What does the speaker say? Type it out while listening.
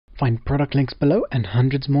Find product links below and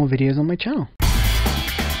hundreds more videos on my channel.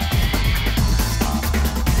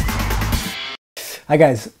 Hi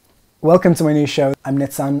guys, welcome to my new show. I'm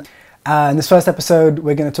Nitsan. In this first episode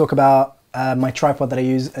we're going to talk about my tripod that I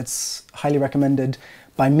use. It's highly recommended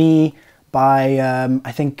by me, by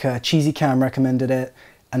I think Cheesy Cam recommended it,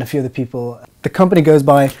 and a few other people. The company goes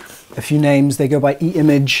by a few names. They go by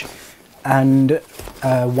E-Image and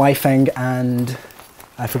Weifeng, and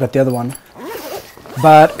I forgot the other one.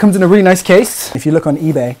 But it comes in a really nice case. If you look on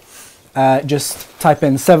eBay, just type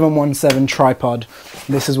in 717 tripod.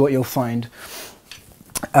 This is what you'll find.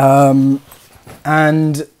 And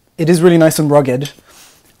it is really nice and rugged,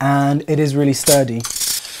 and it is really sturdy.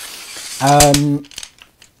 And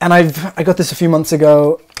I got this a few months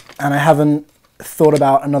ago, and I haven't thought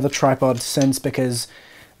about another tripod since, because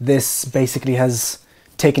this basically has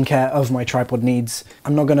taken care of my tripod needs.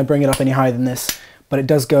 I'm not going to bring it up any higher than this, but it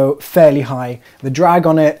does go fairly high. The drag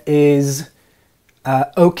on it is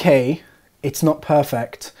okay. It's not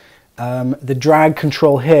perfect. The drag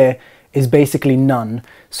control here is basically none.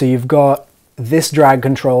 So you've got this drag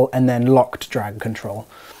control and then locked drag control.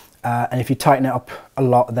 And if you tighten it up a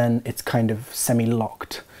lot, then it's kind of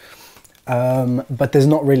semi-locked. But there's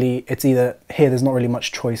not really, it's either here, there's not really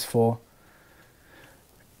much choice for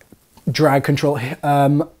drag control.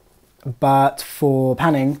 But for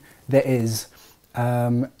panning, there is.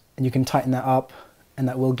 And you can tighten that up, and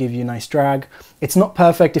that will give you a nice drag. It's not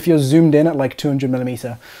perfect if you're zoomed in at like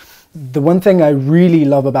 200mm. The one thing I really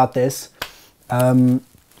love about this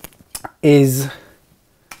is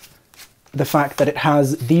the fact that it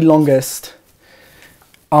has the longest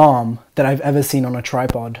arm that I've ever seen on a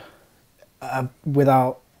tripod.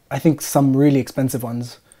 Without, I think some really expensive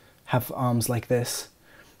ones have arms like this.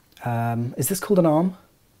 Is this called an arm?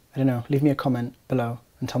 I don't know. Leave me a comment below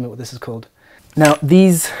and tell me what this is called. Now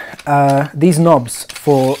these knobs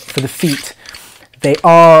for the feet, they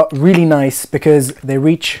are really nice because they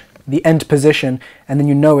reach the end position and then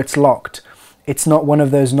you know it's locked. It's not one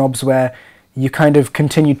of those knobs where you kind of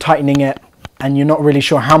continue tightening it and you're not really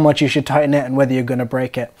sure how much you should tighten it and whether you're going to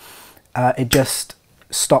break it. It just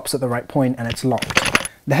stops at the right point and it's locked.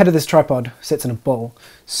 The head of this tripod sits in a bowl,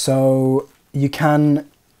 so you can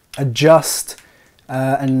adjust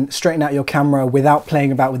and straighten out your camera without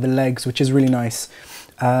playing about with the legs, which is really nice.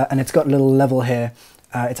 And it's got a little level here.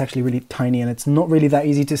 It's actually really tiny and it's not really that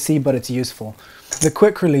easy to see, but it's useful. The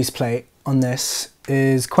quick release plate on this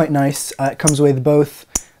is quite nice. It comes with both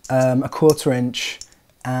a 1/4 inch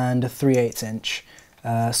and a 3/8 inch.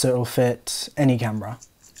 So it'll fit any camera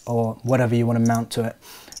or whatever you want to mount to it.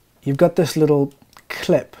 You've got this little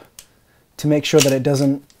clip to make sure that it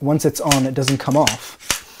doesn't, once it's on, it doesn't come off.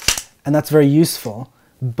 And that's very useful,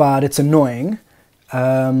 but it's annoying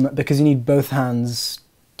because you need both hands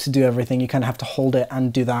to do everything. You kind of have to hold it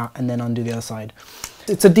and do that and then undo the other side.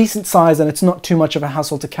 It's a decent size and it's not too much of a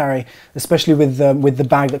hassle to carry, especially with the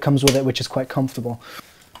bag that comes with it, which is quite comfortable.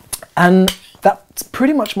 And that's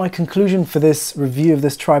pretty much my conclusion for this review of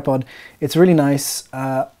this tripod. It's really nice.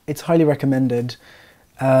 It's highly recommended.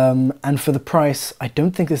 And for the price, I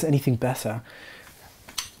don't think there's anything better.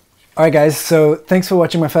 Alright guys, so thanks for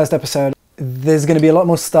watching my first episode. There's going to be a lot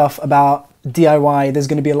more stuff about DIY, there's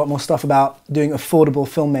going to be a lot more stuff about doing affordable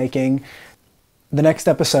filmmaking. The next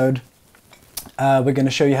episode, we're going to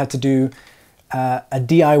show you how to do a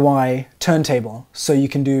DIY turntable, so you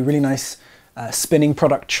can do really nice spinning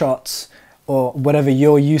product shots, or whatever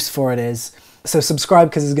your use for it is. So subscribe,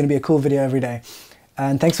 because there's going to be a cool video every day.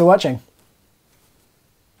 And thanks for watching.